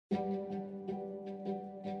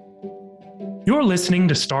You're listening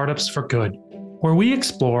to Startups for Good, where we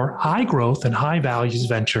explore high growth and high values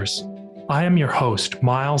ventures. I am your host,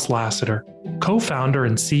 Miles Lassiter, co-founder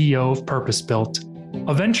and CEO of Purpose Built,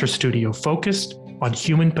 a venture studio focused on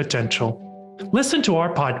human potential. Listen to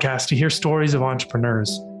our podcast to hear stories of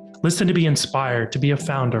entrepreneurs. Listen to be inspired to be a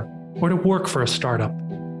founder or to work for a startup.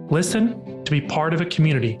 Listen to be part of a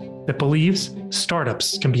community that believes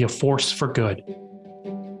startups can be a force for good.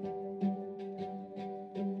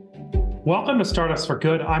 Welcome to Startups for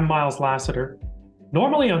Good. I'm Miles Lassiter.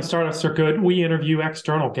 Normally on Startups for Good, we interview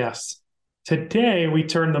external guests. Today, we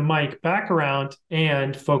turn the mic back around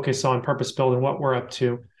and focus on Purpose Built and what we're up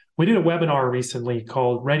to. We did a webinar recently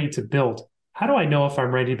called Ready to Build. How do I know if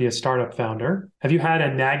I'm ready to be a startup founder? Have you had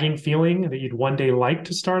a nagging feeling that you'd one day like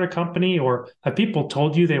to start a company, or have people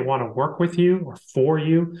told you they want to work with you or for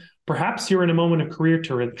you? Perhaps you're in a moment of career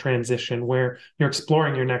transition where you're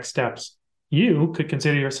exploring your next steps. You could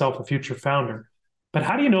consider yourself a future founder. But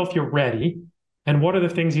how do you know if you're ready? And what are the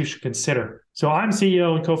things you should consider? So I'm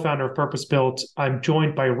CEO and co-founder of Purpose Built. I'm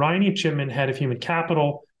joined by Rainey Chipman, head of human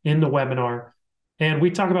capital, in the webinar. And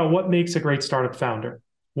we talk about what makes a great startup founder,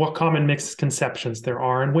 what common misconceptions there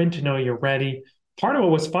are, and when to know you're ready. Part of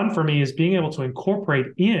what was fun for me is being able to incorporate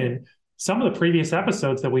in some of the previous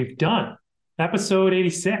episodes that we've done. Episode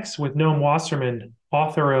 86 with Noam Wasserman,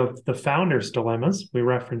 author of The Founder's Dilemmas. We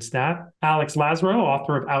referenced that. Alex Lazarow,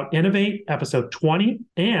 author of Out Innovate, episode 20.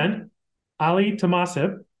 And Ali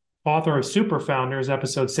Tomasib, author of Super Founders,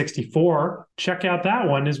 episode 64. Check out that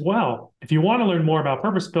one as well. If you want to learn more about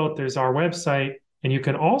Purpose Built, there's our website. And you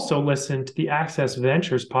can also listen to the Access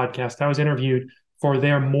Ventures podcast. I was interviewed for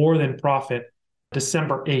their More Than Profit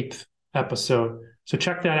December 8th episode. So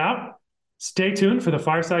check that out. Stay tuned for the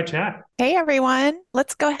fireside chat. Hey, everyone.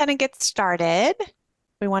 Let's go ahead and get started.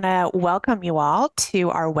 We want to welcome you all to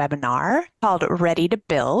our webinar called Ready to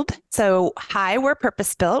Build. So, hi, we're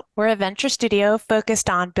Purpose Built. We're a venture studio focused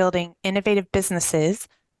on building innovative businesses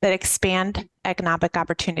that expand economic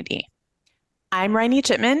opportunity. I'm Rainey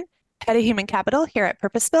Chipman, head of human capital here at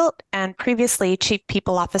Purpose Built, and previously chief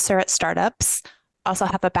people officer at startups. Also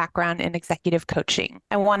have a background in executive coaching.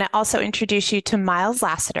 I want to also introduce you to Miles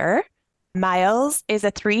Lassiter. Miles is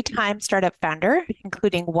a 3-time startup founder,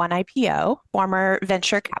 including 1 IPO, former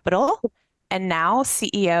venture capital, and now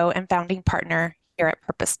CEO and founding partner here at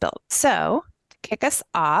Purpose Built. So to kick us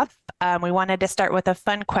off, we wanted to start with a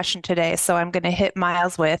fun question today. So I'm going to hit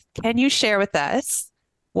Miles with, can you share with us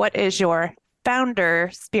what is your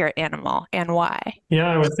founder spirit animal and why? Yeah,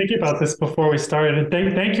 I was thinking about this before we started. And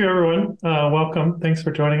thank you, everyone. Welcome. Thanks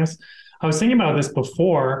for joining us. I was thinking about this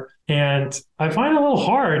before, and I find it a little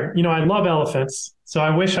hard. You know, I love elephants, so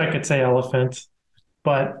I wish I could say elephant,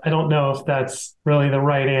 but I don't know if that's really the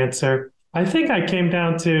right answer. I think I came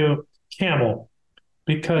down to camel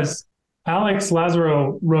because Alex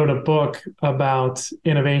Lazarow wrote a book about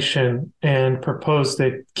innovation and proposed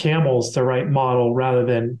that camel's the right model rather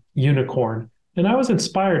than unicorn. And I was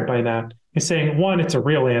inspired by that. He's saying, one, it's a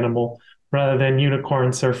real animal rather than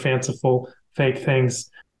unicorns are fanciful, fake things.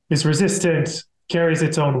 Is resistant, carries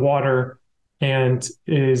its own water, and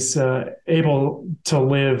is able to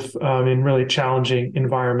live in really challenging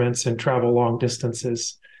environments and travel long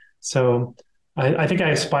distances. So I think I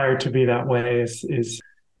aspire to be that way, is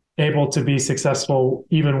able to be successful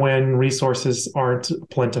even when resources aren't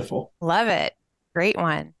plentiful. Love it. Great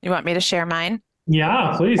one. You want me to share mine?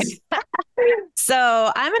 Yeah, please.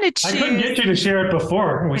 So I'm going to choose. I couldn't get you to share it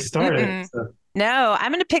before we started. So. No,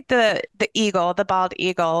 I'm going to pick the eagle, the bald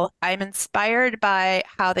eagle. I'm inspired by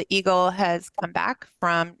how the eagle has come back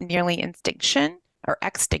from nearly extinction.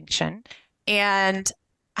 And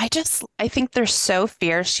I think they're so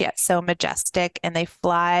fierce yet so majestic, and they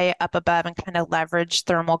fly up above and kind of leverage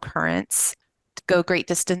thermal currents to go great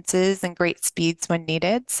distances and great speeds when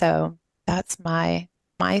needed. So that's my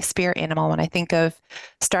spirit animal when I think of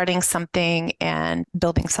starting something and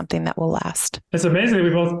building something that will last. It's amazing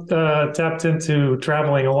we both tapped into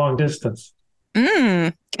traveling a long distance.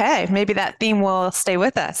 Okay, maybe that theme will stay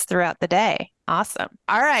with us throughout the day. Awesome.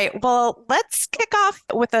 All right, well, let's kick off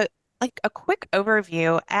with a quick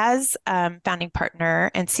overview. As founding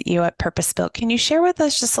partner and CEO at Purpose Built, can you share with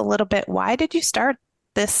us just a little bit, why did you start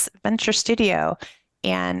this venture studio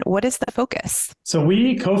and what is the focus? So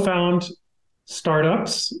we co-found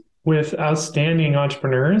startups with outstanding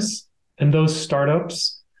entrepreneurs, and those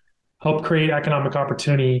startups help create economic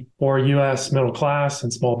opportunity for U.S. middle class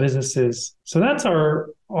and small businesses. So that's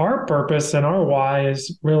our purpose, and our why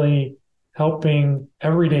is really helping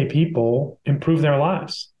everyday people improve their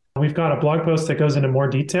lives. We've got a blog post that goes into more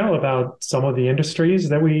detail about some of the industries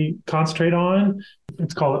that we concentrate on.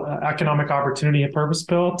 It's called Economic Opportunity at Purpose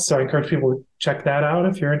Built. So I encourage people to check that out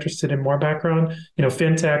if you're interested in more background.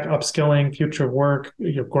 Fintech, upskilling, future of work,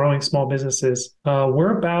 growing small businesses.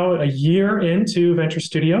 We're about a year into Venture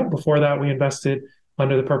Studio. Before that, we invested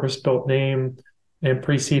under the Purpose Built name and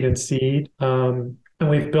pre-seed and seed. And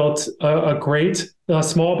we've built a great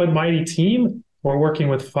small but mighty team. We're working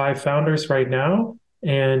with 5 founders right now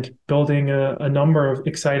and building a number of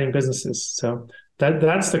exciting businesses. So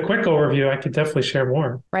that's the quick overview. I could definitely share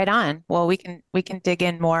more. Right on. Well, we can dig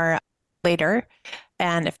in more later.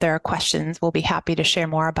 And if there are questions, we'll be happy to share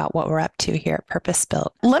more about what we're up to here at Purpose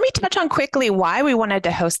Built. Let me touch on quickly why we wanted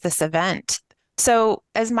to host this event. So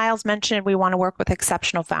as Miles mentioned, we want to work with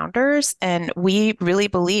exceptional founders, and we really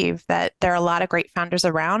believe that there are a lot of great founders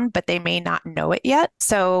around, but they may not know it yet.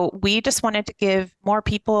 So we just wanted to give more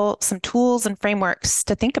people some tools and frameworks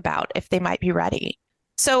to think about if they might be ready.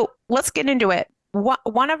 So let's get into it.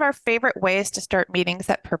 One of our favorite ways to start meetings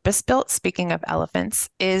at Purpose Built, speaking of elephants,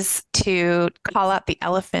 is to call out the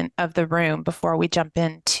elephant of the room before we jump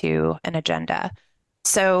into an agenda.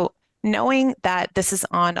 So knowing that this is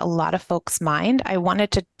on a lot of folks' mind, I wanted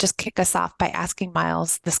to just kick us off by asking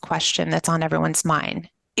Miles this question that's on everyone's mind.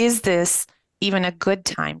 Is this even a good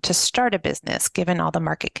time to start a business given all the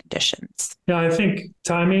market conditions? Yeah, I think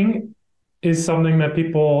timing is something that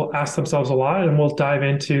people ask themselves a lot, and we'll dive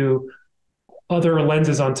into other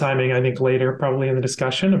lenses on timing, I think, later, probably in the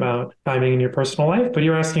discussion about timing in your personal life. But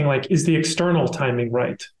you're asking, is the external timing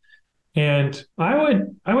right? And I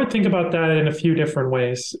would think about that in a few different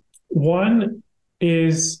ways. One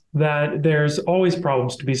is that there's always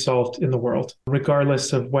problems to be solved in the world,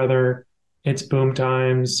 regardless of whether it's boom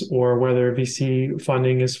times or whether VC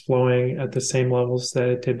funding is flowing at the same levels that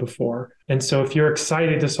it did before. And so if you're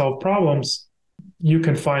excited to solve problems, you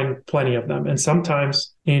can find plenty of them. And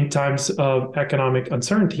sometimes in times of economic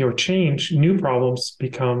uncertainty or change, new problems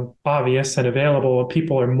become obvious and available, and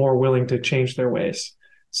people are more willing to change their ways.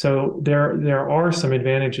 So there are some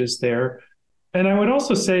advantages there. And I would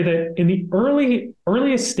also say that in the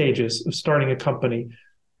earliest stages of starting a company,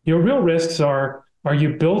 your real risks are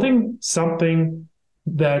you building something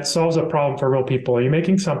that solves a problem for real people? Are you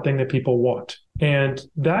making something that people want? And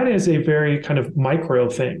that is a very kind of micro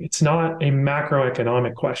thing. It's not a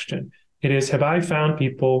macroeconomic question. It is, have I found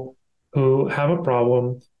people who have a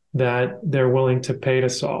problem that they're willing to pay to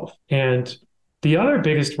solve? And the other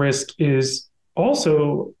biggest risk is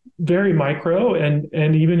also very micro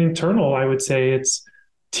and even internal. I would say it's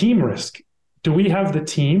team risk. Do we have the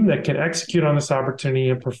team that can execute on this opportunity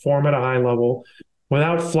and perform at a high level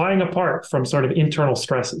without flying apart from sort of internal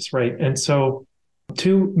stresses, right? And so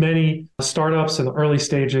too many startups in the early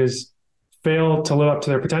stages fail to live up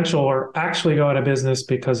to their potential or actually go out of business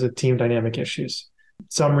because of team dynamic issues.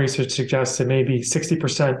 Some research suggests that maybe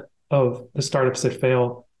 60% of the startups that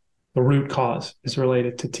fail, the root cause is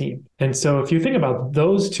related to team. And so if you think about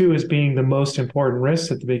those two as being the most important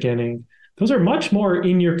risks at the beginning, those are much more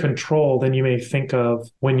in your control than you may think of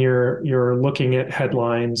when you're looking at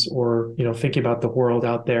headlines or thinking about the world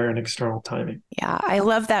out there and external timing. Yeah, I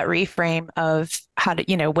love that reframe of how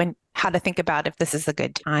to think about if this is a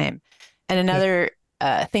good time. And another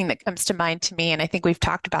thing that comes to mind to me, and I think we've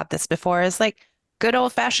talked about this before, is good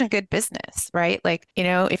old-fashioned good business, right?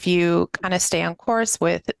 If you kind of stay on course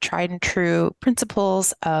with tried and true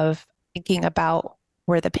principles of thinking about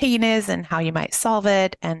where the pain is and how you might solve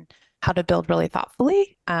it and how to build really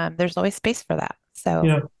thoughtfully, there's always space for that. So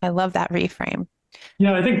yeah. I love that reframe.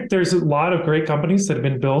 Yeah, I think there's a lot of great companies that have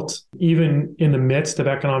been built even in the midst of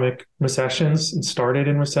economic recessions and started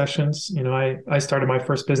in recessions. I started my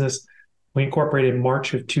first business. We incorporated in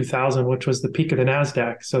March of 2000, which was the peak of the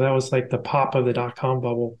NASDAQ. So that was like the pop of the dot-com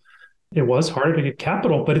bubble. It was harder to get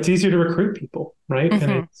capital, but it's easier to recruit people, right?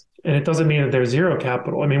 Mm-hmm. And it doesn't mean that there's zero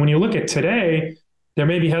capital. I mean, when you look at today, there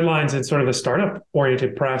may be headlines in sort of the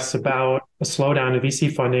startup-oriented press about a slowdown in VC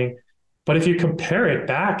funding. But if you compare it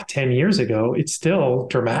back 10 years ago, it's still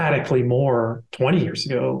dramatically more, 20 years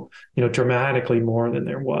ago, dramatically more than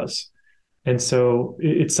there was. And so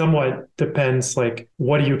it somewhat depends,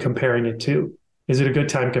 what are you comparing it to? Is it a good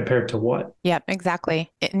time compared to what? Yeah, exactly.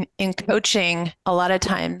 In coaching, a lot of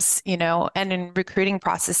times, and in recruiting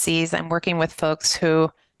processes, I'm working with folks who,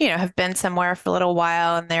 have been somewhere for a little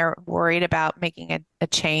while and they're worried about making a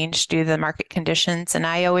change due to the market conditions. And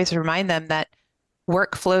I always remind them that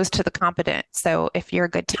work flows to the competent. So if you're a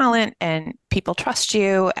good talent and people trust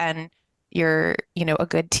you and you're, a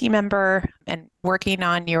good team member and working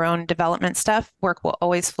on your own development stuff, work will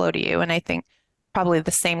always flow to you. And I think probably the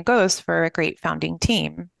same goes for a great founding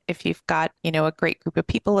team. if you've got, a great group of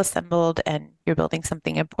people assembled and you're building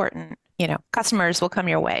something important, customers will come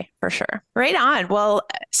your way for sure. Right on. Well,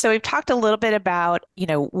 so we've talked a little bit about,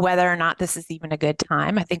 whether or not this is even a good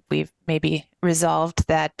time. I think we've maybe resolved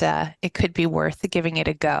that it could be worth giving it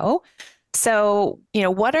a go. So,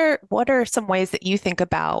 what are some ways that you think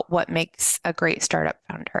about what makes a great startup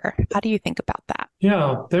founder? How do you think about that?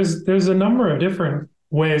 Yeah, there's a number of different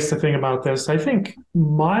ways to think about this. I think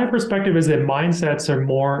my perspective is that mindsets are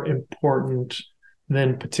more important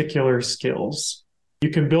than particular skills. You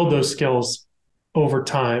can build those skills over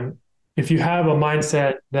time. If you have a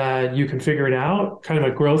mindset that you can figure it out, kind of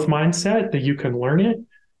a growth mindset that you can learn it,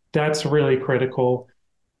 that's really critical.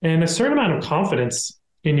 And a certain amount of confidence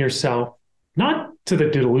in yourself, not to the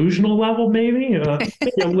delusional level, maybe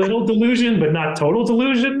a little delusion, but not total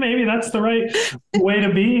delusion. Maybe that's the right way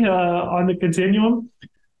to be on the continuum.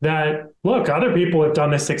 That, look, other people have done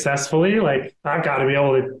this successfully. Like, I've got to be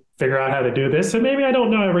able to figure out how to do this. And maybe I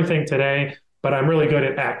don't know everything today, but I'm really good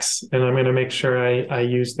at X, and I'm going to make sure I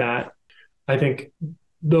use that. I think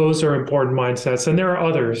those are important mindsets. And there are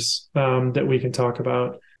others that we can talk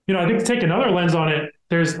about. I think to take another lens on it,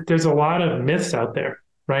 there's a lot of myths out there,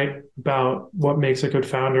 right, about what makes a good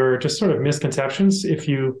founder, just sort of misconceptions. If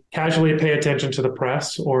you casually pay attention to the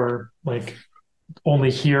press or like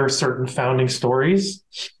only hear certain founding stories,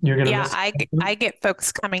 you're going to miss. I get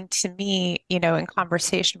folks coming to me, in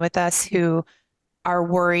conversation with us who are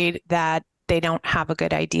worried that they don't have a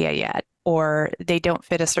good idea yet, or they don't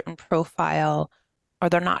fit a certain profile, or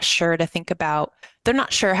they're not sure how to think about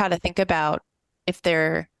if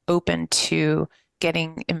they're open to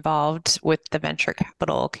getting involved with the venture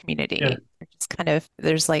capital community. Yeah. Just kind of,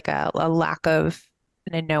 there's like a lack of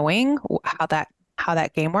knowing how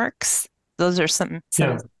that game works. Those are some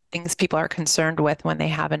things people are concerned with when they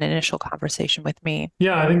have an initial conversation with me.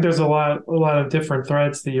 Yeah, I think there's a lot of different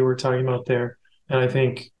threads that you were talking about there. And I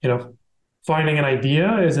think, finding an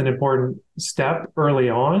idea is an important step early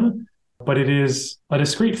on, but it is a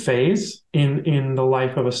discrete phase in the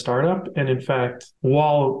life of a startup. And in fact,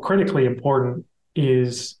 while critically important,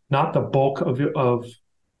 is not the bulk of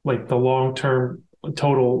like the long-term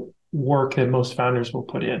total work that most founders will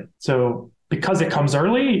put in. So because it comes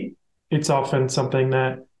early, it's often something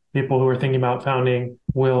that people who are thinking about founding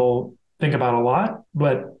will think about a lot,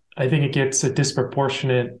 but I think it gets a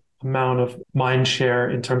disproportionate amount of mind share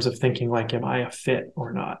in terms of thinking like, am I a fit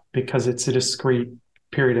or not? Because it's a discrete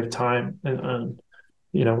period of time. And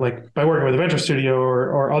like by working with a venture studio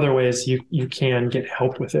or other ways, you can get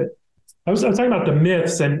help with it. I was talking about the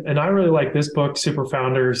myths, and I really like this book, Super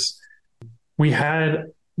Founders. We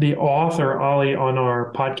had the author, Ali, on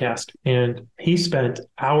our podcast, and he spent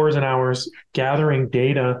hours and hours gathering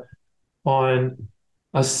data on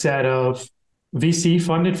a set of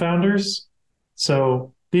VC-funded founders.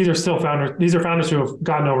 So these are still founders. These are founders who have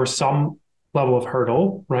gotten over some level of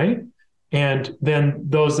hurdle, right? And then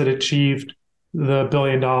those that achieved the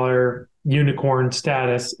billion-dollar unicorn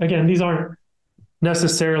status. Again, these aren't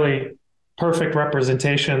necessarily perfect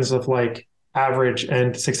representations of like average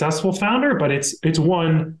and successful founder, but it's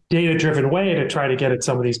one data-driven way to try to get at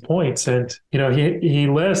some of these points. And he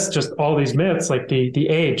lists just all these myths, like the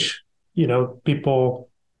age. People,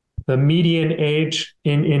 the median age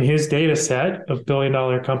in his data set of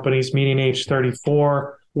billion-dollar companies, median age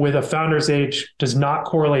 34, with a founder's age does not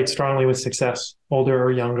correlate strongly with success, older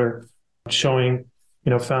or younger, showing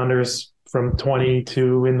founders from 20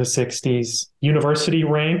 to in the 60s. University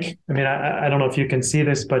rank, I mean, I don't know if you can see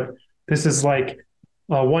this, but this is like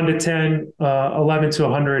 1 to 10, 11 to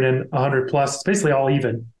 100, and 100 plus. It's basically all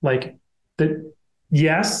even. Like,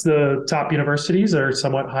 yes, the top universities are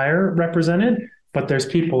somewhat higher represented, but there's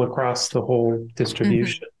people across the whole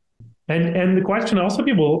distribution. Mm-hmm. And the question also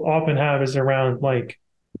people often have is around like,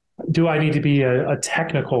 do I need to be a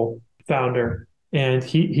technical founder? And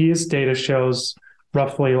his data shows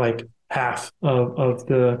roughly like half of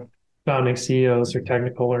the founding CEOs are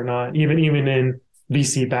technical or not, even in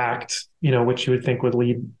VC backed, which you would think would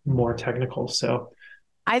lead more technical. So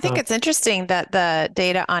I think it's interesting that the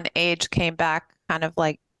data on age came back kind of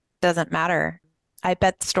like doesn't matter. I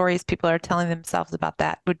bet the stories people are telling themselves about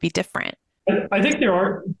that would be different. I think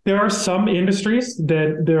there are some industries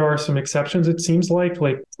that there are some exceptions. It seems like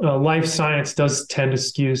life science does tend to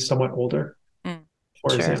skew somewhat older.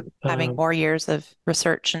 For example, having more years of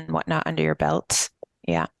research and whatnot under your belt.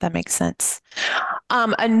 Yeah, that makes sense.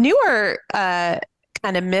 A newer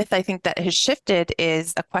kind of myth I think that has shifted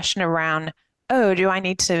is a question around, do I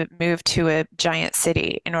need to move to a giant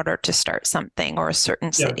city in order to start something, or a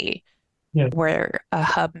certain city where a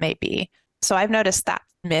hub may be? So I've noticed that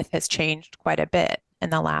myth has changed quite a bit. in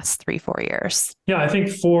the last 3-4 years? Yeah, I think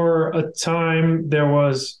for a time there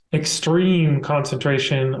was extreme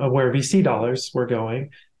concentration of where VC dollars were going,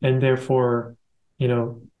 and therefore,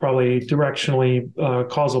 probably directionally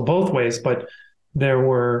causal both ways, but there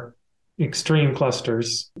were extreme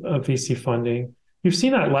clusters of VC funding. You've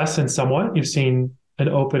seen that lessen somewhat. You've seen an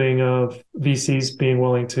opening of VCs being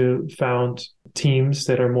willing to found teams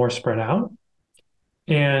that are more spread out.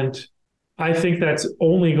 And I think that's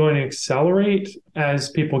only going to accelerate as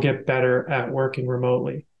people get better at working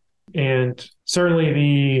remotely. And certainly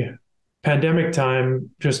the pandemic time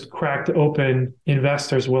just cracked open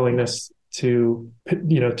investors' willingness to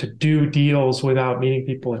do deals without meeting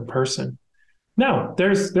people in person. Now,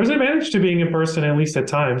 there's an advantage to being in person, at least at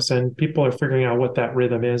times, and people are figuring out what that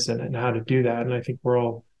rhythm is and how to do that. And I think we're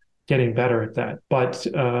all getting better at that. But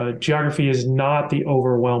geography is not the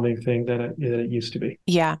overwhelming thing that it used to be.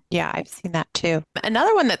 Yeah, I've seen that too.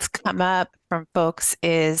 Another one that's come up from folks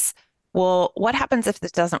is, well, what happens if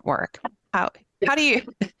this doesn't work? How do you,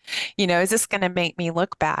 is this going to make me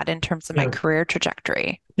look bad in terms of my career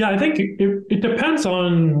trajectory? Yeah, I think it depends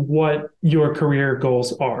on what your career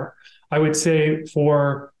goals are. I would say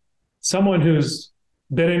for someone who's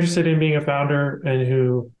been interested in being a founder and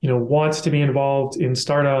who, wants to be involved in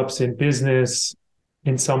startups, in business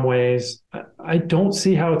in some ways, I don't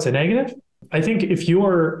see how it's a negative. I think if you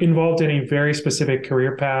are involved in a very specific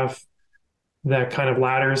career path that kind of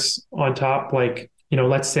ladders on top, like,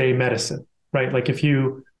 let's say medicine, right? Like if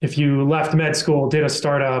you left med school, did a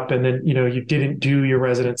startup, and then, you didn't do your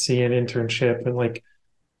residency and internship, and like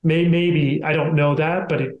maybe, I don't know that,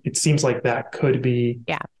 but it seems like that could be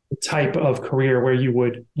the type of career where you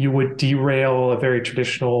would derail a very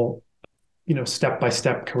traditional,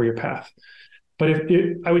 step-by-step career path. But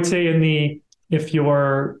I would say if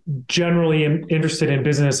you're generally interested in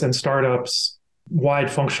business and startups, wide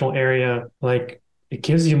functional area, like it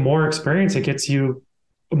gives you more experience. It gets you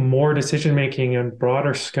more decision-making and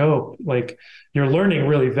broader scope. Like you're learning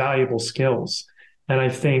really valuable skills. And I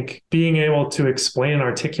think being able to explain and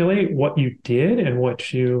articulate what you did and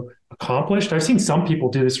what you accomplished. I've seen some people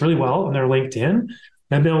do this really well on their LinkedIn,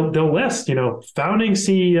 and they'll list, founding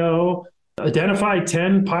CEO, identified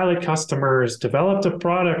 10 pilot customers, developed a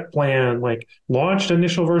product plan, like launched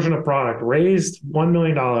initial version of product, raised $1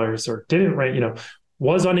 million or didn't raise,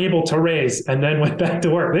 was unable to raise and then went back to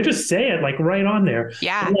work. They just say it like right on there.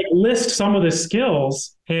 Yeah. And, like list some of the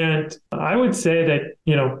skills. And I would say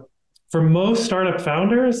that, for most startup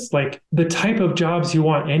founders, like the type of jobs you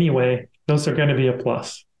want anyway, those are going to be a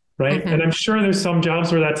plus, right? Mm-hmm. And I'm sure there's some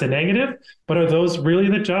jobs where that's a negative, but are those really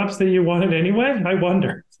the jobs that you wanted anyway? I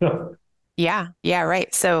wonder. So. Yeah,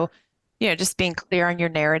 right. So, just being clear on your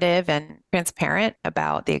narrative and transparent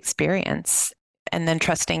about the experience, and then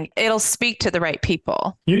trusting it'll speak to the right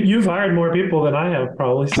people. You've hired more people than I have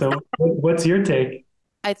probably. So what's your take?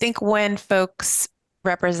 I think when folks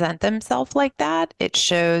represent themselves like that, it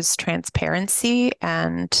shows transparency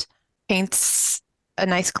and paints a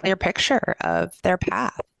nice, clear picture of their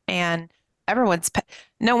path. And no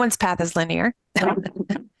one's path is linear.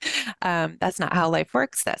 That's not how life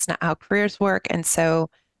works. That's not how careers work. And so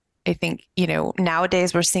I think,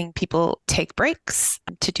 nowadays we're seeing people take breaks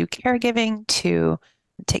to do caregiving, to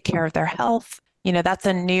take care of their health. That's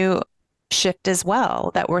a new shift as well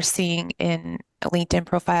that we're seeing in LinkedIn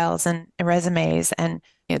profiles and resumes. And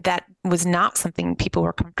that was not something people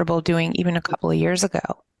were comfortable doing even a couple of years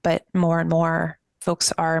ago. But more and more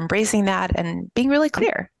folks are embracing that and being really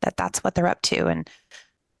clear that that's what they're up to and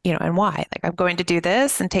why. Like, I'm going to do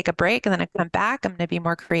this and take a break, and then I come back, I'm going to be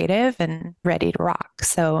more creative and ready to rock.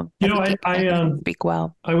 So I speak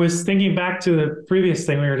well. I was thinking back to the previous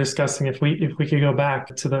thing we were discussing. If we could go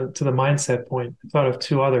back to the mindset point, I thought of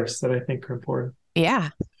two others that I think are important. Yeah.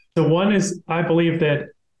 So one is, I believe that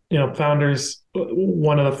founders,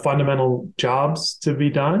 one of the fundamental jobs to be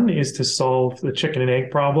done is to solve the chicken and egg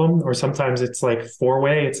problem, or sometimes it's like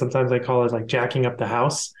four-way. Sometimes I call it like jacking up the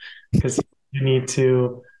house, because you need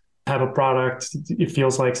to have a product, it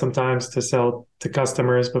feels like sometimes, to sell to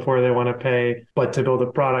customers before they want to pay. But to build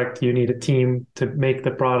a product, you need a team to make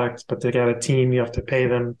the product. But to get a team, you have to pay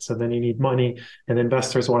them. So then you need money, and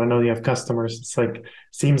investors want to know you have customers. It's like,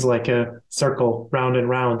 seems like a circle, round and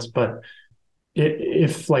round. But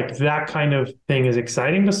if like that kind of thing is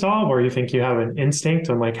exciting to solve, or you think you have an instinct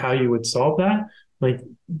on like how you would solve that, like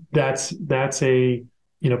that's a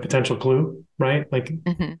potential clue, right? Like.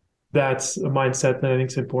 Mm-hmm. That's a mindset that I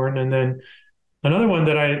think is important. And then another one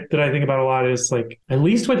that I think about a lot is, like, at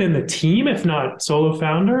least within the team, if not solo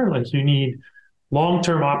founder, like you need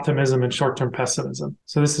long-term optimism and short-term pessimism.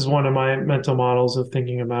 So this is one of my mental models of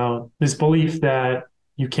thinking about this belief that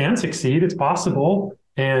you can succeed. It's possible.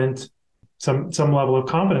 and some level of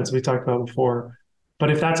confidence we talked about before. But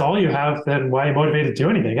if that's all you have, then why are you motivated to do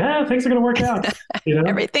anything? Things are going to work out.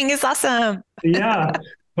 Everything is awesome. Yeah.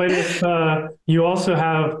 But if you also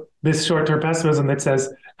have this short-term pessimism that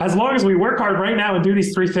says, as long as we work hard right now and do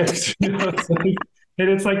these three things, and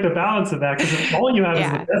it's like the balance of that, because if all you have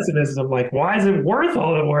is the pessimism, like, why is it worth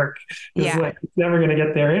all the work? It's like, it's never going to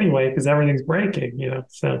get there anyway, because everything's breaking,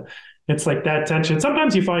 So it's like that tension.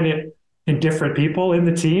 Sometimes you find it in different people in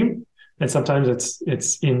the team, and sometimes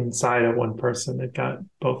it's inside of one person that got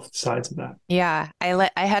both sides of that. Yeah, I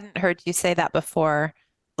hadn't heard you say that before.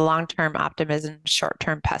 Long-term optimism,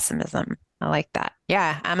 short-term pessimism. I like that.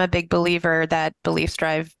 Yeah, I'm a big believer that beliefs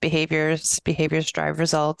drive behaviors, behaviors drive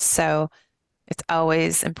results. So it's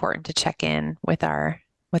always important to check in with our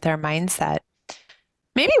mindset.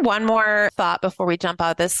 Maybe one more thought before we jump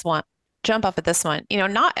off of this one.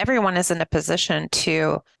 Not everyone is in a position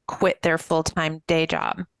to quit their full-time day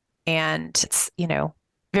job. And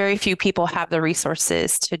very few people have the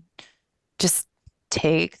resources to just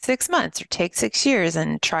take 6 months or take 6 years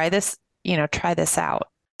and try this out.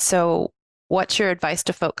 So what's your advice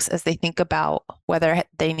to folks as they think about whether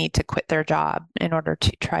they need to quit their job in order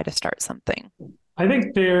to try to start something? I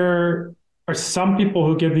think there are some people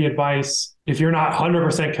who give the advice, if you're not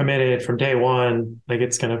 100% committed from day one, like,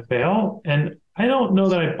 it's going to fail. And I don't know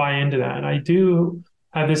that I buy into that. I do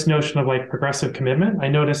have this notion of like progressive commitment. I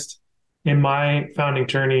noticed in my founding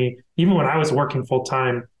journey, even when I was working full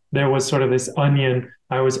time, there was sort of this onion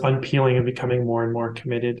I was unpeeling and becoming more and more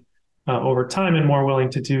committed over time and more willing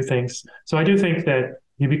to do things. So I do think that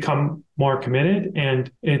you become more committed,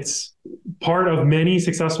 and it's part of many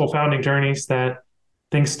successful founding journeys that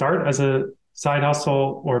things start as a side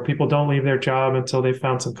hustle, or people don't leave their job until they've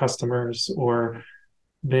found some customers, or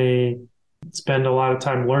they spend a lot of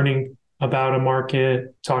time learning about a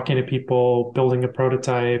market, talking to people, building a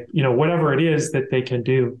prototype, whatever it is that they can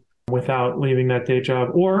do without leaving that day job.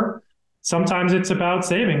 Or sometimes it's about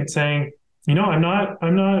saving, saying, I'm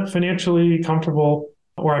not financially comfortable,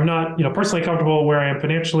 or I'm not, personally comfortable where I am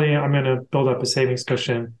financially. I'm going to build up a savings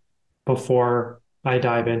cushion before I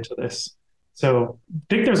dive into this. So I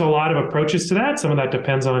think there's a lot of approaches to that. Some of that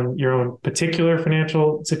depends on your own particular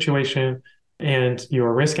financial situation and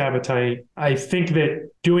your risk appetite. I think that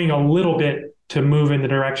doing a little bit to move in the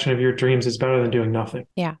direction of your dreams is better than doing nothing.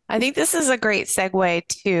 Yeah, I think this is a great segue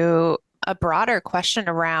to a broader question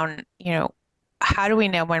around, how do we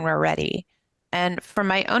know when we're ready? And from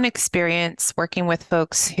my own experience working with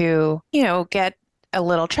folks who, get a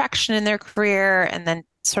little traction in their career and then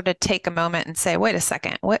sort of take a moment and say, wait a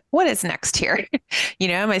second, what is next here?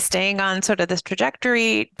 Am I staying on sort of this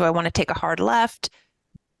trajectory? Do I want to take a hard left?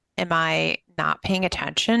 Am I not paying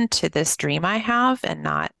attention to this dream I have and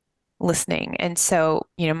not listening? And so,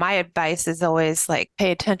 my advice is always like,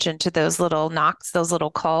 pay attention to those little knocks, those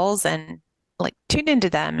little calls, and like tune into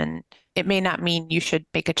them. And it may not mean you should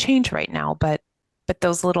make a change right now, but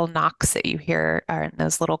those little knocks that you hear and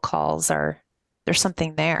those little calls there's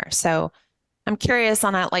something there. So I'm curious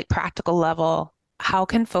on a like practical level, how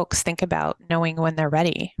can folks think about knowing when they're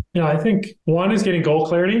ready? Yeah, I think one is getting goal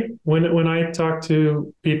clarity. When I talk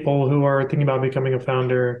to people who are thinking about becoming a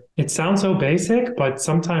founder, it sounds so basic, but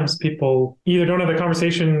sometimes people either don't have a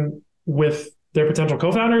conversation with their potential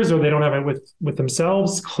co-founders, or they don't have it with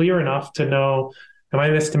themselves clear enough to know, am I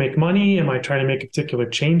in this to make money? Am I trying to make a particular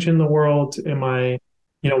change in the world? Am I,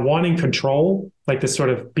 wanting control, like this sort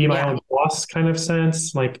of be my own boss kind of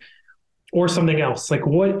sense, like, or something else? Like,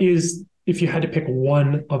 what is, if you had to pick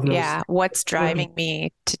one of those? Yeah. What's driving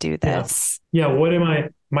me to do this? Yeah. What am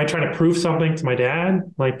I trying to prove something to my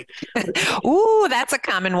dad? Like, ooh, that's a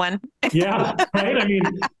common one. Yeah. Right. I mean,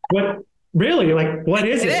 what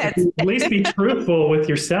is it? At least be truthful with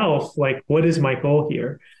yourself. Like, what is my goal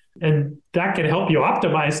here? And that can help you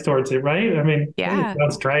optimize towards it. Right. I mean, it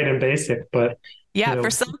sounds trite and basic, but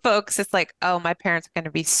for some folks, it's like, oh, my parents are going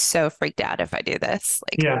to be so freaked out if I do this.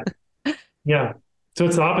 Like, yeah. So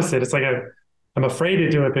it's the opposite. It's like I'm afraid to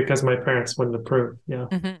do it because my parents wouldn't approve. Yeah.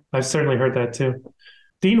 Mm-hmm. I've certainly heard that too.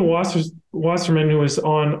 Dean Wasserman, who was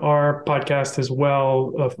on our podcast as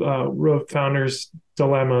well of Founders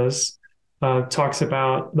Dilemmas, talks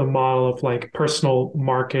about the model of like personal,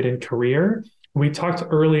 market, and career. We talked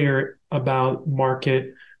earlier about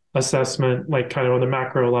market assessment, like kind of on the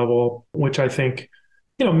macro level, which I think,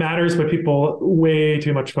 matters, but people way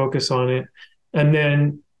too much focus on it. And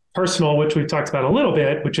then personal, which we've talked about a little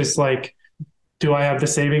bit, which is like, do I have the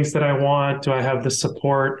savings that I want? Do I have the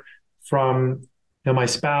support from my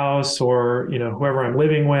spouse or whoever I'm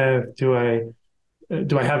living with? Do I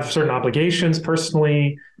have certain obligations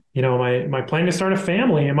personally? am I planning to start a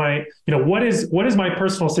family? What is my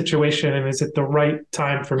personal situation? And is it the right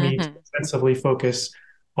time for me to Mm-hmm. extensively focus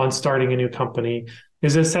on starting a new company?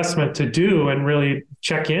 Is an assessment to do and really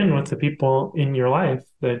check in with the people in your life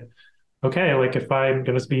that, okay, like if I'm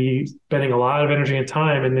going to be spending a lot of energy and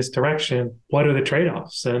time in this direction, what are the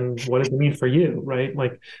trade-offs and what does it mean for you? Right.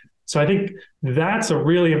 Like, so I think that's a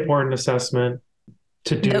really important assessment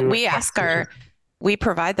to No, do. we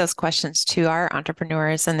provide those questions to our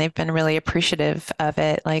entrepreneurs, and they've been really appreciative of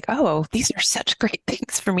it. Like, oh, these are such great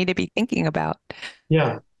things for me to be thinking about.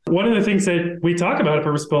 Yeah. One of the things that we talk about at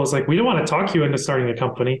Purpose Bill is like, we don't want to talk you into starting a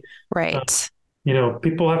company. Uh, Right.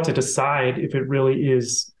 People have to decide if it really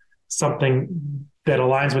is something that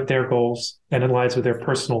aligns with their goals and aligns with their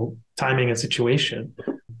personal timing and situation.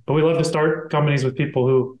 But we love to start companies with people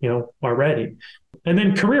who, are ready. And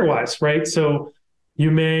then career wise, right? So you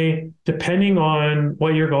may, depending on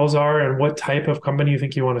what your goals are and what type of company you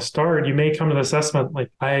think you want to start, you may come to the assessment like,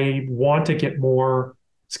 I want to get more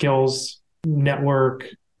skills, network,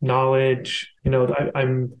 knowledge.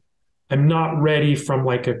 I'm not ready from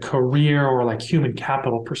like a career or like human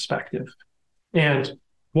capital perspective. And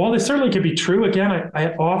while this certainly could be true, again,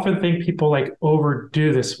 I often think people like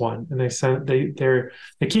overdo this one, and they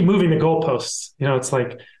keep moving the goalposts. It's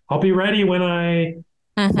like, I'll be ready when I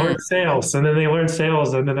Mm-hmm. learn sales, and then they learn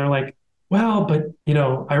sales, and then they're like, well, but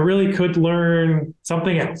I really could learn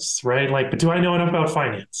something else, right? Like, but do I know enough about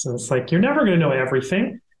finance? And it's like, you're never going to know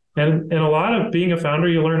everything, and a lot of being a founder,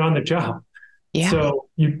 you learn on the job. Yeah. So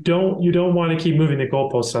you don't want to keep moving the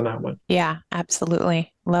goalposts on that one. Yeah,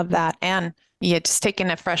 absolutely. Love that. And yeah, just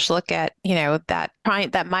taking a fresh look at, that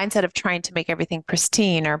mindset of trying to make everything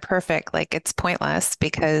pristine or perfect, like it's pointless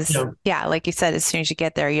because, Yeah. yeah, like you said, as soon as you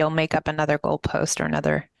get there, you'll make up another goalpost or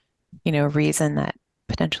another, reason that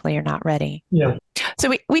potentially you're not ready. Yeah.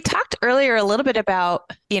 So we talked earlier a little bit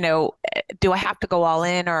about, do I have to go all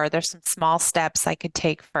in, or are there some small steps I could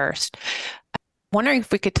take first? Wondering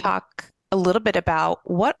if we could talk a little bit about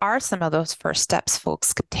what are some of those first steps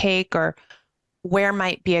folks could take, or where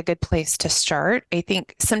might be a good place to start. I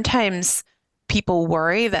think sometimes people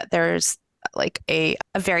worry that there's like a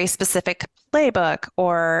very specific playbook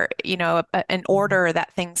or, an order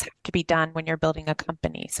that things have to be done when you're building a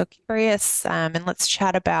company. So curious, and let's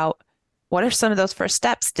chat about what are some of those first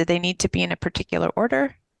steps? Do they need to be in a particular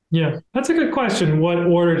order? Yeah, that's a good question. What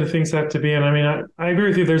order do things have to be in? I mean, I agree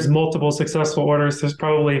with you. There's multiple successful orders. There's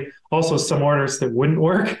probably also some orders that wouldn't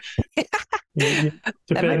work. That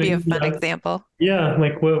might be a fun example. Yeah,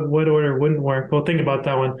 like what order wouldn't work? We'll think about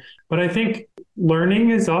that one. But I think learning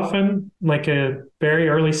is often like a very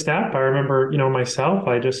early step. I remember, myself,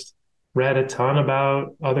 I just read a ton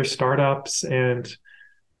about other startups and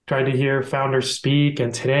tried to hear founders speak.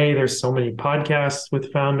 And today there's so many podcasts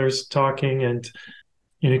with founders talking, and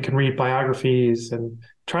you can read biographies and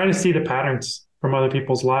try to see the patterns from other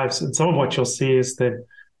people's lives. And some of what you'll see is that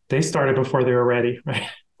they started before they were ready, right?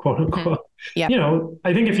 Quote unquote. Yep.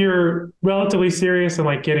 I think if you're relatively serious and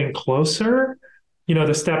like getting closer,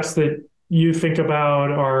 the steps that you think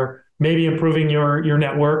about are maybe improving your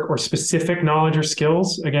network or specific knowledge or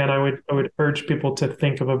skills. Again, I would urge people to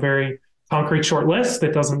think of a very concrete short list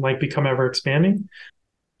that doesn't like become ever expanding.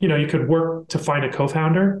 You could work to find a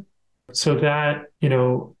co-founder. So that,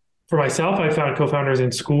 for myself, I found co-founders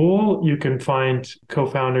in school. You can find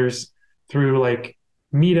co-founders through like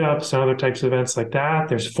meetups and other types of events like that.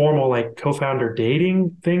 There's formal like co-founder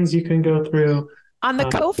dating things you can go through. On the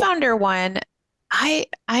co-founder one,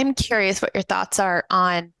 I'm curious what your thoughts are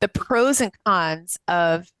on the pros and cons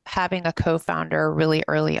of having a co-founder really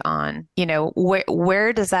early on.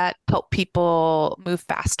 Where does that help people move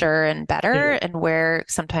faster and better, and where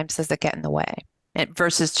sometimes does it get in the way?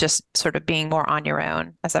 Versus just sort of being more on your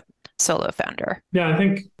own as a solo founder? Yeah, I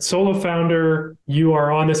think solo founder, you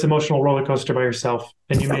are on this emotional roller coaster by yourself,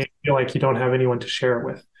 and you may feel like you don't have anyone to share it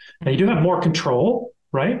with. Now, you do have more control,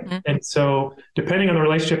 right? Mm-hmm. And so depending on the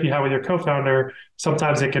relationship you have with your co-founder,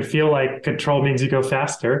 sometimes it can feel like control means you go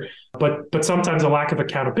faster, but sometimes a lack of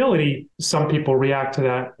accountability, some people react to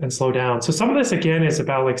that and slow down. So some of this, again, is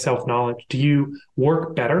about like self-knowledge. Do you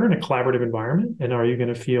work better in a collaborative environment? And are you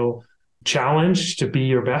going to feel challenged to be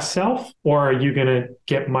your best self, or are you going to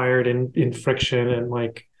get mired in friction and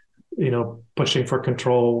like, pushing for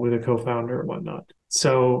control with a co-founder or whatnot?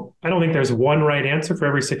 So I don't think there's one right answer for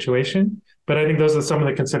every situation, but I think those are some of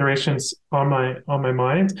the considerations on my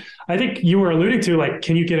mind. I think you were alluding to like,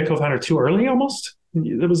 can you get a co-founder too early almost?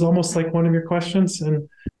 It was almost like one of your questions. And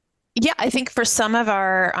yeah, I think for some of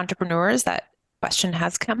our entrepreneurs, that question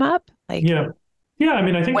has come up. Like, yeah, I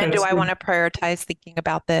mean, I think when do I want to prioritize thinking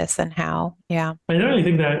about this and how? Yeah. I definitely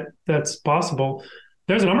think that that's possible.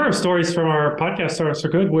 There's a number of stories from our podcast, Startups Are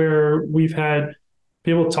Good, where we've had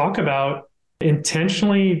people talk about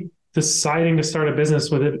intentionally deciding to start a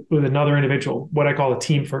business with another individual, what I call a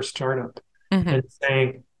team first startup, and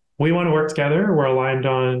saying, we want to work together. We're aligned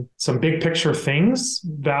on some big picture things,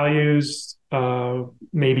 values,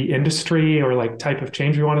 maybe industry or like type of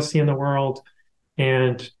change we want to see in the world.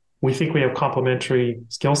 And we think we have complementary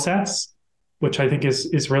skill sets, which I think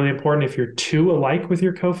is really important. If you're too alike with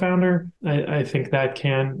your co-founder, I think that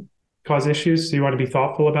can cause issues. So you want to be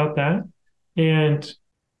thoughtful about that. And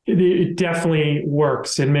it definitely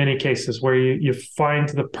works in many cases where you find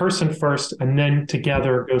the person first and then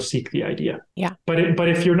together go seek the idea. Yeah. But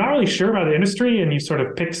if you're not really sure about the industry and you sort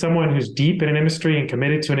of pick someone who's deep in an industry and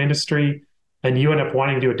committed to an industry and you end up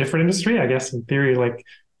wanting to do a different industry, I guess in theory, like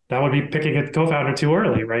that would be picking a co-founder too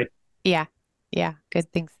early, right? Yeah. Yeah. Good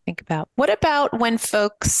things to think about. What about when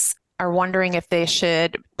folks are wondering if they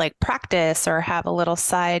should like practice or have a little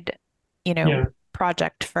side,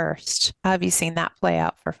 project first? How have you seen that play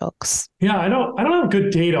out for folks? Yeah, I don't have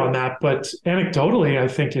good data on that, but anecdotally, I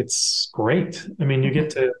think it's great. I mean, you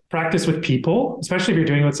get to practice with people, especially if you're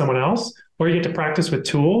doing it with someone else, or you get to practice with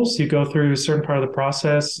tools. You go through a certain part of the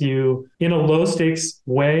process, you in a low stakes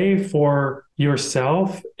way for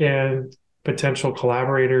yourself and potential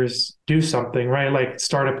collaborators do something, right? Like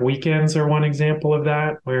startup weekends are one example of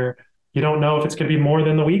that, where you don't know if it's going to be more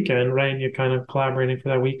than the weekend, right? And you're kind of collaborating for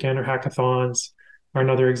that weekend, or hackathons are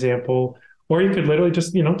another example. Or you could literally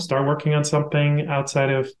just, start working on something outside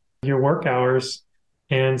of your work hours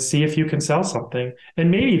and see if you can sell something. And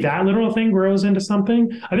maybe that little thing grows into something.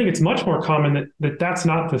 I think it's much more common that that's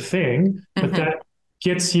not the thing, but that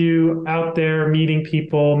gets you out there meeting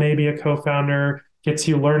people, maybe a co-founder, gets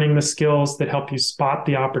you learning the skills that help you spot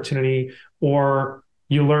the opportunity, or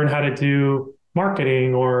you learn how to do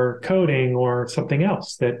marketing or coding or something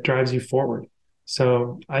else that drives you forward.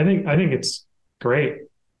 So I think it's great.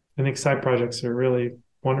 I think side projects are really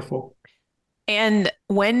wonderful. And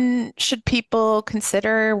when should people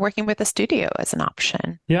consider working with a studio as an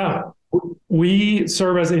option? Yeah, we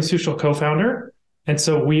serve as an institutional co-founder. And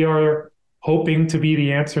so we are hoping to be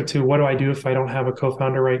the answer to what do I do if I don't have a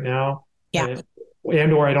co-founder right now? Yeah.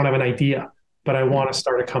 And or I don't have an idea, but I want to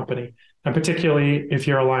start a company. And particularly if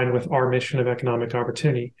you're aligned with our mission of economic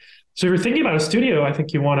opportunity. So if you're thinking about a studio, I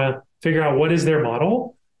think you want to figure out what is their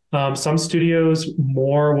model. Some studios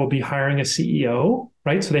more will be hiring a CEO,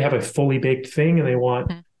 right? So they have a fully baked thing and they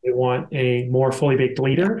want a more fully baked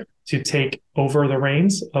leader to take over the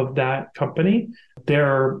reins of that company. There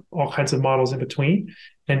are all kinds of models in between.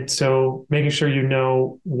 And so making sure you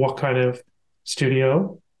know what kind of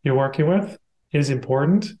studio you're working with is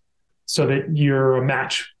important so that you're a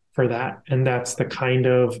match for that. And that's the kind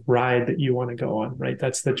of ride that you want to go on, right?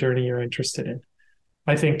 That's the journey you're interested in.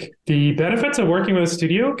 I think the benefits of working with a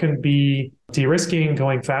studio can be de-risking,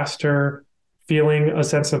 going faster, feeling a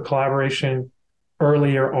sense of collaboration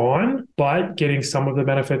earlier on, but getting some of the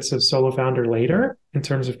benefits of solo founder later in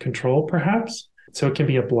terms of control, perhaps. So it can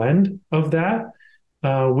be a blend of that.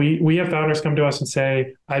 We have founders come to us and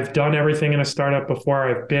say, I've done everything in a startup before.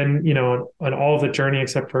 I've been, on all of the journey,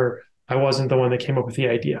 except for I wasn't the one that came up with the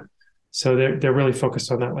idea. So they're really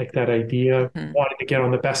focused on that, like that idea, wanting to get on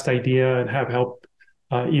the best idea and have help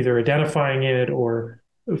either identifying it or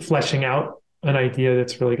fleshing out an idea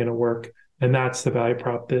that's really going to work. And that's the value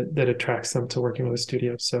prop that attracts them to working with a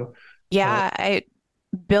studio. So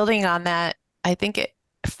building on that, I think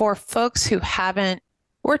for folks who haven't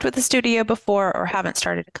worked with a studio before or haven't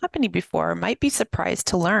started a company before might be surprised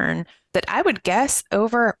to learn that I would guess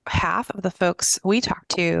over half of the folks we talk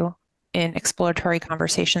to in exploratory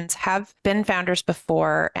conversations have been founders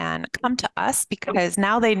before and come to us because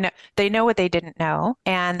now they know what they didn't know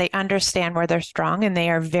and they understand where they're strong and they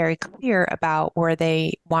are very clear about where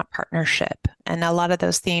they want partnership. And a lot of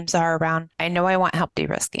those themes are around, I know I want help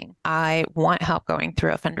de-risking. I want help going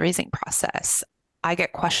through a fundraising process. I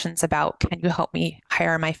get questions about, can you help me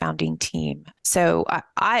hire my founding team? So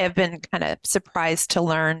I have been kind of surprised to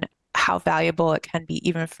learn how valuable it can be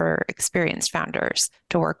even for experienced founders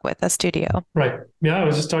to work with a studio. Right. Yeah. I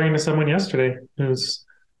was just talking to someone yesterday who's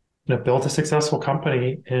built a successful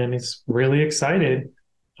company and is really excited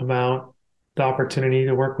about the opportunity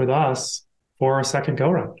to work with us for a second go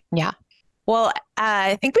round. Yeah. Well,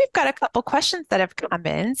 I think we've got a couple questions that have come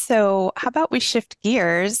in. So how about we shift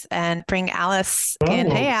gears and bring Alice in?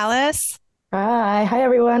 Hey, Alice. Hi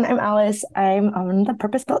everyone. I'm Alice. I'm on the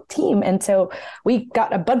Purpose Built team. And so we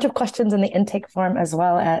got a bunch of questions in the intake form as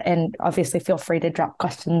well. And obviously feel free to drop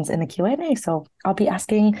questions in the Q&A. So I'll be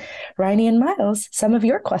asking Ryan and Miles some of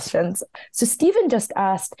your questions. So Stephen just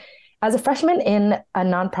asked, As a freshman in a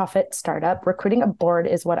nonprofit startup, recruiting a board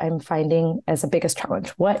is what I'm finding as the biggest challenge.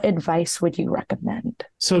 What advice would you recommend?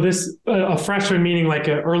 So this, a freshman meaning like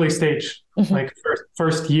an early stage, like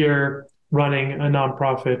first year running a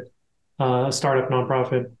nonprofit, a startup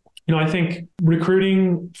nonprofit. I think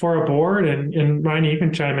recruiting for a board, and Ryan, you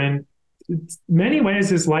can chime in, many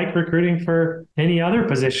ways is like recruiting for any other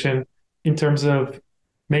position in terms of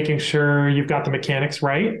making sure you've got the mechanics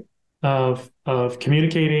right of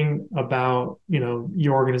communicating about,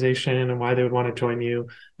 your organization and why they would want to join you.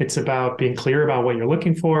 It's about being clear about what you're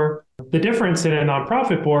looking for. The difference in a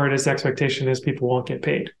nonprofit board is the expectation is people won't get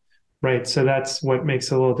paid, right? So that's what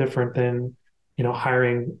makes it a little different than,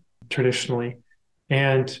 hiring traditionally.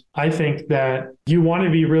 And I think that you want to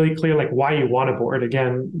be really clear, like why you want a board.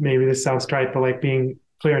 Again, maybe this sounds trite, but like being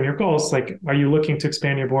clear on your goals. Like, are you looking to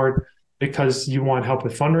expand your board because you want help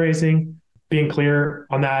with fundraising? Being clear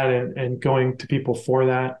on that and going to people for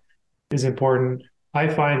that is important. I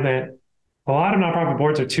find that a lot of nonprofit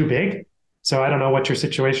boards are too big. So I don't know what your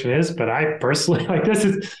situation is, but I personally like this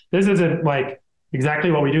isn't like exactly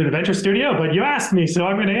what we do in the Venture Studio, but you asked me, so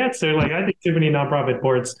I'm going to answer. Like, I think too many nonprofit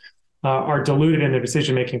boards are diluted in their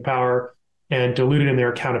decision-making power and diluted in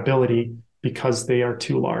their accountability because they are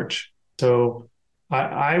too large. So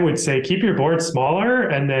I would say keep your board smaller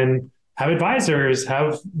and then have advisors,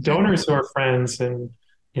 have donors who are friends, and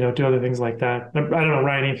do other things like that. I don't know,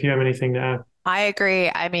 Ryan, if you have anything to add. I agree.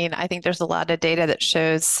 I mean, I think there's a lot of data that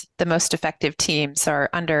shows the most effective teams are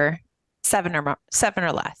under seven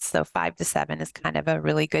or less. So 5 to 7 is kind of a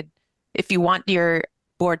really good, if you want your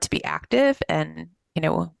board to be active and,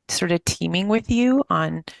 sort of teaming with you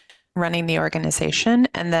on running the organization.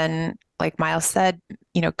 And then, like Miles said,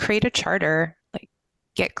 create a charter, like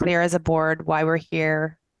get clear as a board why we're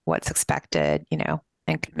here, what's expected,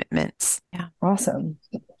 and commitments. Yeah. Awesome.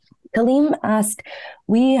 Kaleem asked,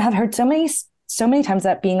 we have heard so many times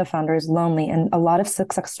that being a founder is lonely, and a lot of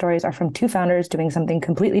success stories are from two founders doing something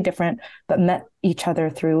completely different, but met each other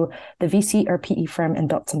through the VC or PE firm and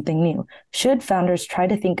built something new. Should founders try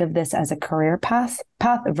to think of this as a career path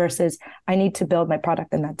versus I need to build my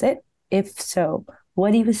product and that's it? If so,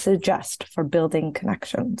 what do you suggest for building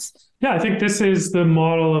connections? Yeah, I think this is the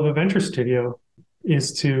model of a venture studio,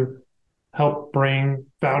 is to help bring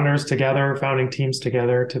founders together, founding teams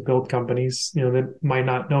together to build companies, that might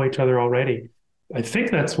not know each other already. I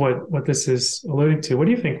think that's what this is alluding to. What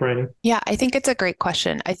do you think, Ryan? Yeah, I think it's a great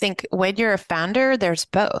question. I think when you're a founder, there's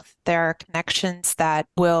both. There are connections that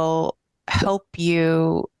will help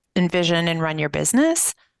you envision and run your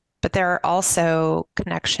business, but there are also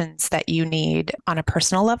connections that you need on a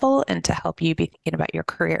personal level and to help you be thinking about your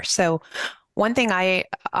career. So one thing I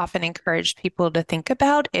often encourage people to think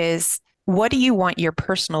about is, what do you want your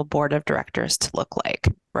personal board of directors to look like,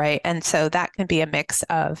 right? And so that can be a mix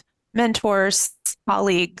of mentors,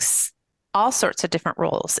 colleagues, all sorts of different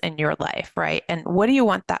roles in your life, right? And what do you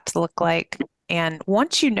want that to look like? And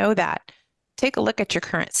once you know that, take a look at your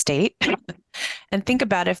current state and think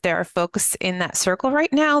about if there are folks in that circle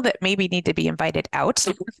right now that maybe need to be invited out,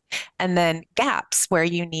 and then gaps where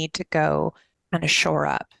you need to go kind of shore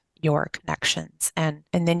up your connections, and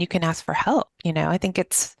then you can ask for help. I think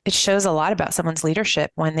it shows a lot about someone's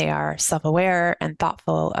leadership when they are self-aware and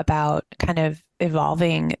thoughtful about kind of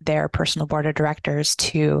evolving their personal board of directors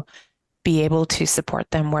to be able to support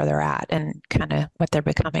them where they're at and kind of what they're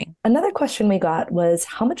becoming. Another question we got was,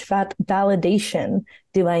 how much validation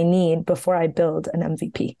do I need before I build an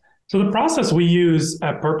MVP? So the process we use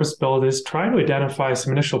at Purpose Build is try to identify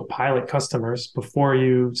some initial pilot customers before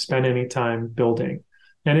you spend any time building.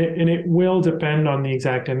 And it will depend on the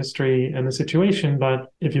exact industry and the situation.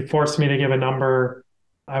 But if you force me to give a number,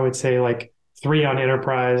 I would say like 3 on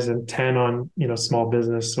enterprise and 10 on, small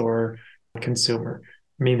business or consumer.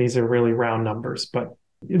 I mean, these are really round numbers, but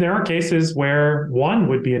there are cases where 1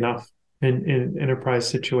 would be enough in enterprise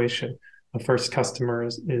situation. A first customer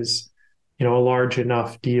is a large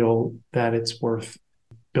enough deal that it's worth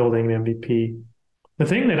building the MVP. The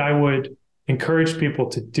thing that I would encourage people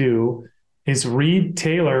to do is read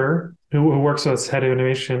Taylor, who works with us, head of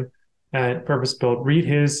innovation at Purpose Built, read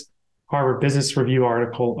his Harvard Business Review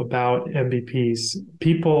article about MVPs.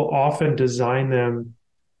 People often design them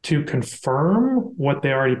to confirm what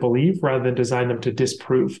they already believe rather than design them to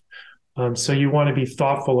disprove. So you want to be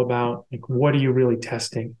thoughtful about, like, what are you really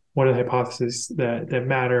testing? What are the hypotheses that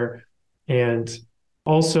matter? And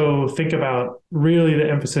also think about really the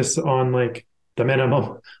emphasis on like the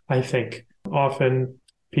minimum. I think often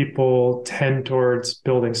people tend towards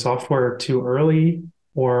building software too early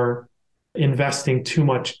or investing too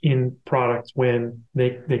much in product when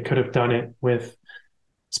they could have done it with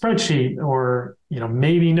spreadsheet or,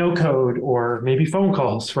 maybe no code or maybe phone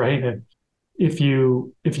calls, right? And if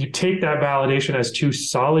you take that validation as too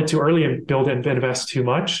solid too early and build and invest too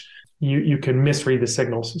much, you can misread the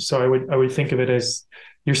signals. So I would think of it as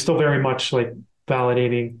you're still very much like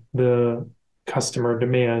validating the customer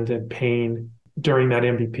demand and pain during that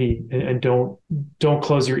MVP, and don't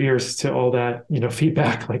close your ears to all that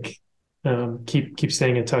feedback. Like keep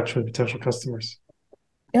staying in touch with potential customers.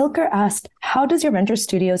 Ilker asked, how does your venture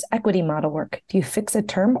studio's equity model work? Do you fix a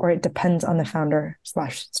term or it depends on the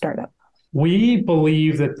founder/startup? We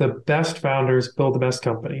believe that the best founders build the best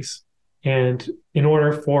companies. And in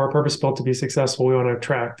order for Purpose Built to be successful, we want to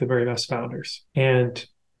attract the very best founders. And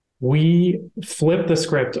we flip the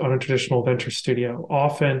script on a traditional venture studio.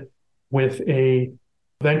 Often with a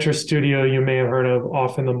venture studio you may have heard of,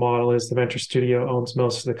 often the model is the venture studio owns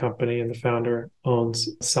most of the company and the founder owns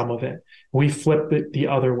some of it. We flip it the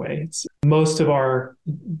other way. Most of our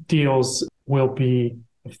deals will be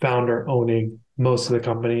the founder owning most of the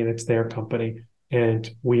company and it's their company. And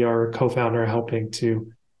we are a co-founder helping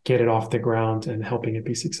to get it off the ground and helping it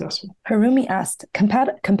be successful. Harumi asked,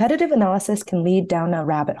 competitive analysis can lead down a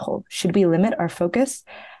rabbit hole. Should we limit our focus?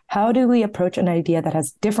 How do we approach an idea that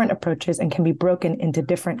has different approaches and can be broken into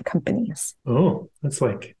different companies? Oh, that's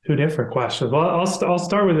like two different questions. Well, I'll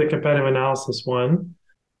start with the competitive analysis one.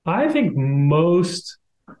 I think most,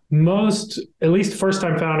 at least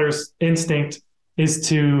first-time founders' instinct is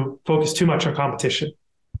to focus too much on competition.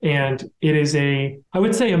 And it is I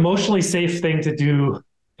would say, emotionally safe thing to do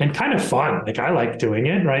and kind of fun. Like I like doing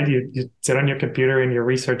it, right? You sit on your computer and you're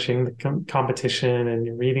researching the competition and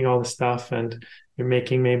you're reading all the stuff and you're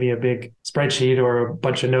making maybe a big spreadsheet or a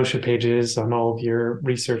bunch of Notion pages on all of your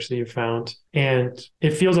research that you found. And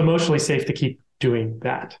it feels emotionally safe to keep doing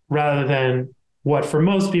that rather than what for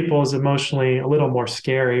most people is emotionally a little more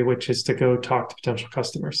scary, which is to go talk to potential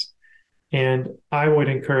customers. And I would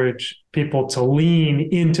encourage people to lean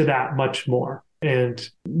into that much more. And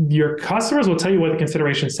your customers will tell you what the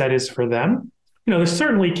consideration set is for them. There's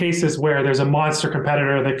certainly cases where there's a monster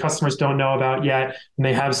competitor that customers don't know about yet, and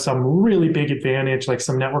they have some really big advantage, like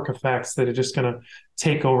some network effects that are just going to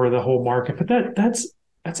take over the whole market. But that's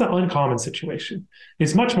an uncommon situation.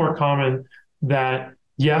 It's much more common that,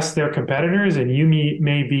 yes, they're competitors and you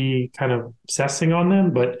may be kind of obsessing on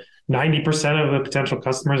them, but 90% of the potential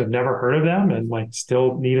customers have never heard of them and like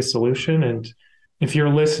still need a solution. And if you're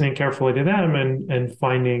listening carefully to them and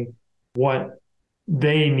finding what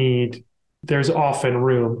they need, there's often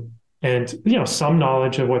room. And, some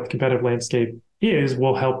knowledge of what the competitive landscape is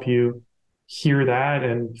will help you hear that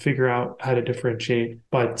and figure out how to differentiate,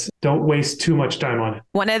 but don't waste too much time on it.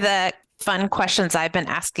 One of the fun questions I've been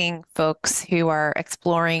asking folks who are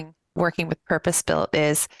exploring working with Purpose Built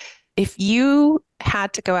is, if you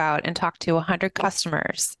had to go out and talk to 100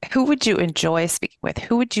 customers, who would you enjoy speaking with?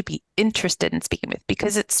 Who would you be interested in speaking with?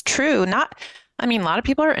 Because it's true. A lot of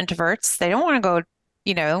people are introverts. They don't want to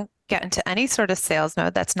go, get into any sort of sales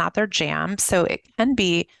mode. That's not their jam. So it can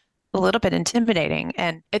be a little bit intimidating.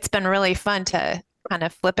 And it's been really fun to kind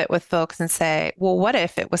of flip it with folks and say, well, what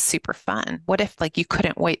if it was super fun? What if you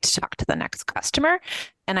couldn't wait to talk to the next customer?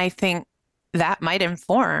 And I think that might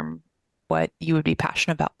inform what you would be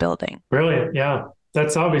passionate about building. Brilliant. Yeah.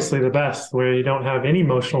 That's obviously the best, where you don't have any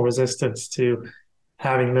emotional resistance to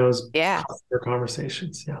having those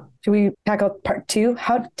conversations. Yeah. Should we tackle part 2?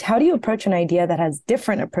 How do you approach an idea that has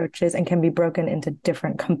different approaches and can be broken into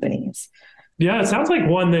different companies? Yeah, it sounds like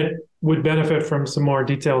one that would benefit from some more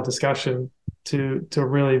detailed discussion to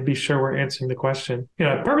really be sure we're answering the question.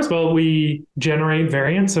 At Purpose Built, we generate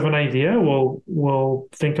variants of an idea. We'll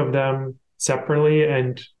think of them separately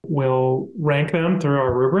and we'll rank them through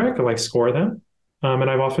our rubric, or score them. And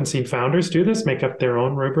I've often seen founders do this, make up their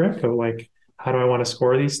own rubric of how do I want to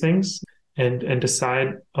score these things and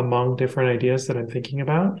decide among different ideas that I'm thinking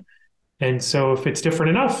about. And so if it's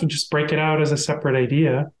different enough, just break it out as a separate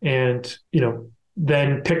idea and,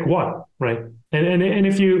 then pick one, right? And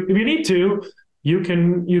if you need to, you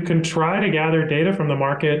can try to gather data from the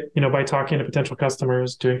market, by talking to potential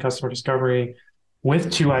customers, doing customer discovery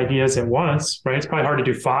with 2 ideas at once, right? It's probably hard to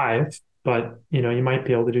do 5. But, you might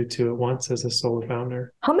be able to do 2 at once as a solo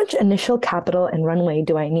founder. How much initial capital and runway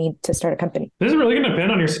do I need to start a company? This is really going to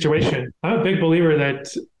depend on your situation. I'm a big believer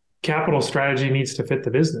that capital strategy needs to fit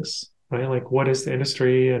the business, right? What is the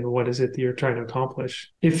industry and what is it that you're trying to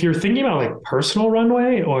accomplish? If you're thinking about personal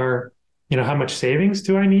runway or, how much savings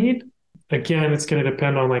do I need? Again, it's going to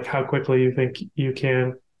depend on how quickly you think you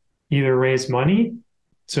can either raise money.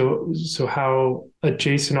 So how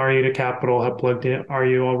adjacent are you to capital? How plugged in are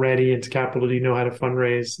you already into capital? Do you know how to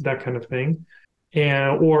fundraise? That kind of thing.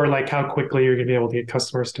 or like how quickly you're going to be able to get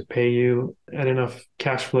customers to pay you and enough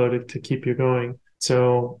cash flow to keep you going.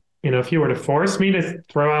 So, if you were to force me to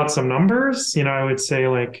throw out some numbers, I would say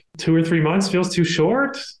like 2 or 3 months feels too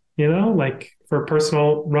short, like for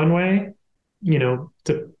personal runway,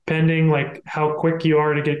 depending like how quick you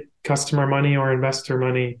are to get customer money or investor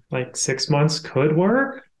money, like 6 months could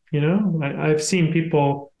work. I've seen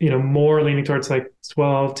people, more leaning towards like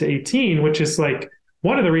 12 to 18, which is like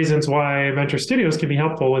one of the reasons why venture studios can be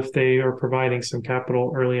helpful if they are providing some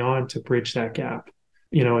capital early on to bridge that gap,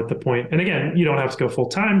 at the point. And again, you don't have to go full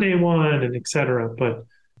time day one and et cetera, but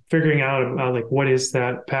figuring out like what is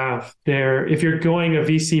that path there. If you're going a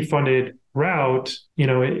VC funded route,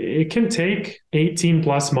 it can take 18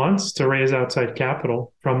 plus months to raise outside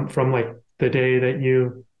capital from like the day that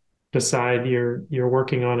you decide you're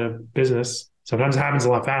working on a business. Sometimes it happens a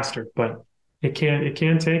lot faster, but it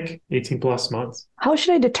can take 18 plus months. How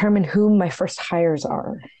should I determine who my first hires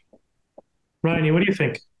are? Ryan, what do you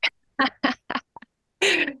think?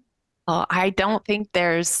 Well, I don't think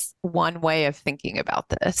there's one way of thinking about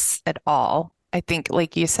this at all. I think,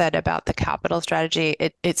 like you said about the capital strategy,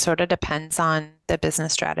 it sort of depends on the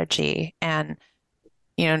business strategy. And,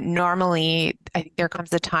 normally I think there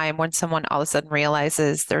comes a time when someone all of a sudden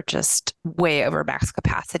realizes they're just way over max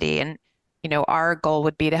capacity. And, our goal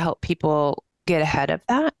would be to help people get ahead of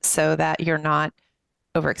that so that you're not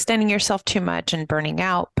overextending yourself too much and burning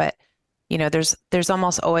out. But, there's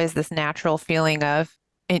almost always this natural feeling of,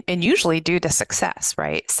 and usually due to success,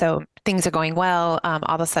 right? So things are going well. All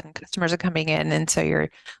of a sudden customers are coming in. And so you're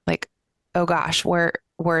like, oh gosh, where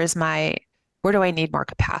do I need more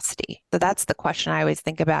capacity? So that's the question I always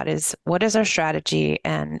think about is what is our strategy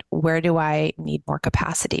and where do I need more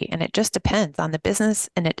capacity? And it just depends on the business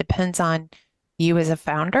and it depends on you as a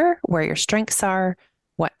founder, where your strengths are,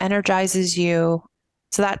 what energizes you.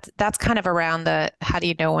 So that's kind of around the how do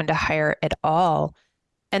you know when to hire at all?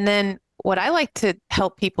 And then what I like to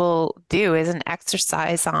help people do is an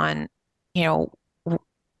exercise on,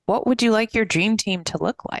 what would you like your dream team to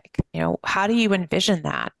look like? How do you envision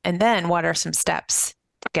that? And then what are some steps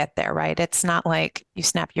to get there, right? It's not like you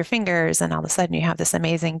snap your fingers and all of a sudden you have this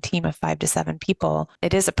amazing team of 5 to 7 people.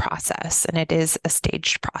 It is a process and it is a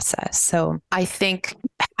staged process. So I think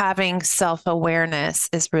having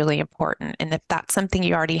self-awareness is really important. And if that's something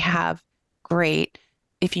you already have, great.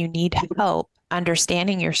 If you need help,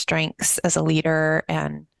 understanding your strengths as a leader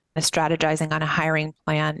and strategizing on a hiring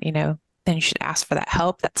plan, then you should ask for that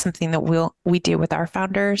help. That's something that we do with our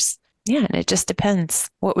founders. Yeah, and it just depends.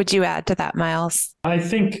 What would you add to that, Miles? I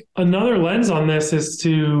think another lens on this is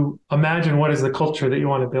to imagine what is the culture that you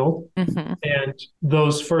want to build. Mm-hmm. And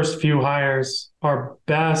those first few hires are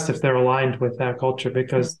best if they're aligned with that culture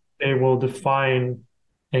because they will define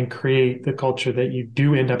and create the culture that you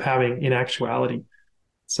do end up having in actuality.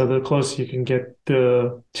 So the closer you can get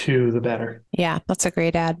the two, the better. Yeah, that's a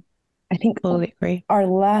great add. I think totally agree. Our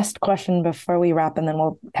last question before we wrap, and then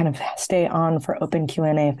we'll kind of stay on for open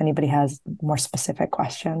Q&A if anybody has more specific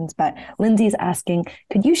questions. But Lindsay's asking,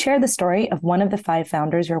 could you share the story of one of the 5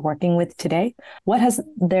 founders you're working with today? What has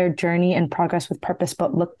their journey and progress with Purpose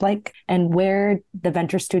Built looked like, and where the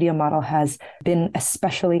venture studio model has been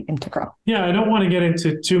especially integral? Yeah, I don't want to get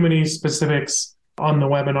into too many specifics on the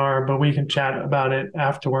webinar, but we can chat about it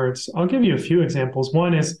afterwards. I'll give you a few examples.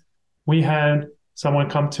 One is we had someone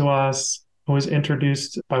come to us who was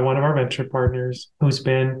introduced by one of our venture partners who's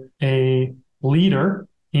been a leader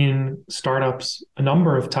in startups a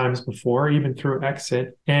number of times before, even through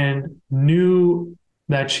exit, and knew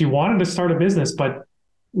that she wanted to start a business, but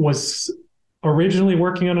was originally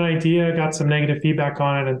working on an idea, got some negative feedback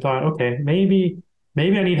on it and thought, okay, maybe I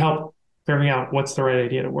need help figuring out what's the right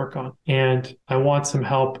idea to work on. And I want some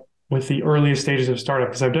help with the earliest stages of startup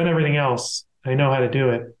because I've done everything else. I know how to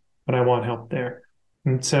do it, but I want help there.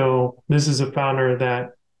 And so this is a founder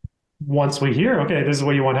that once we hear, okay, this is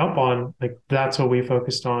what you want help on, like that's what we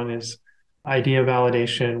focused on is idea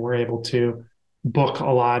validation. We're able to book a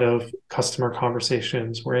lot of customer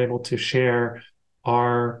conversations. We're able to share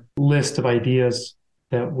our list of ideas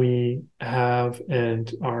that we have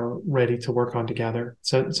and are ready to work on together.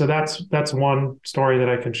 So that's one story that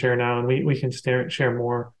I can share now, and we can share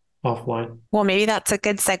more offline. Well, maybe that's a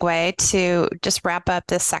good segue to just wrap up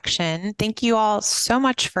this section. Thank you all so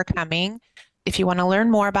much for coming. If you want to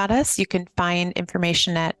learn more about us, you can find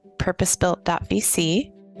information at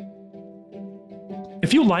purposebuilt.vc.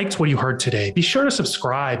 If you liked what you heard today, be sure to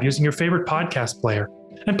subscribe using your favorite podcast player.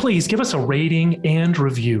 And please give us a rating and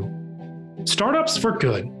review. Startups for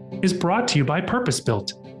Good is brought to you by Purpose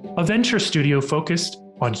Built, a venture studio focused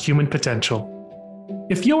on human potential.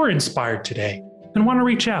 If you were inspired today, and want to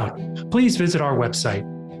reach out, please visit our website,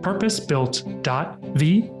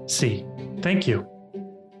 purposebuilt.vc. Thank you.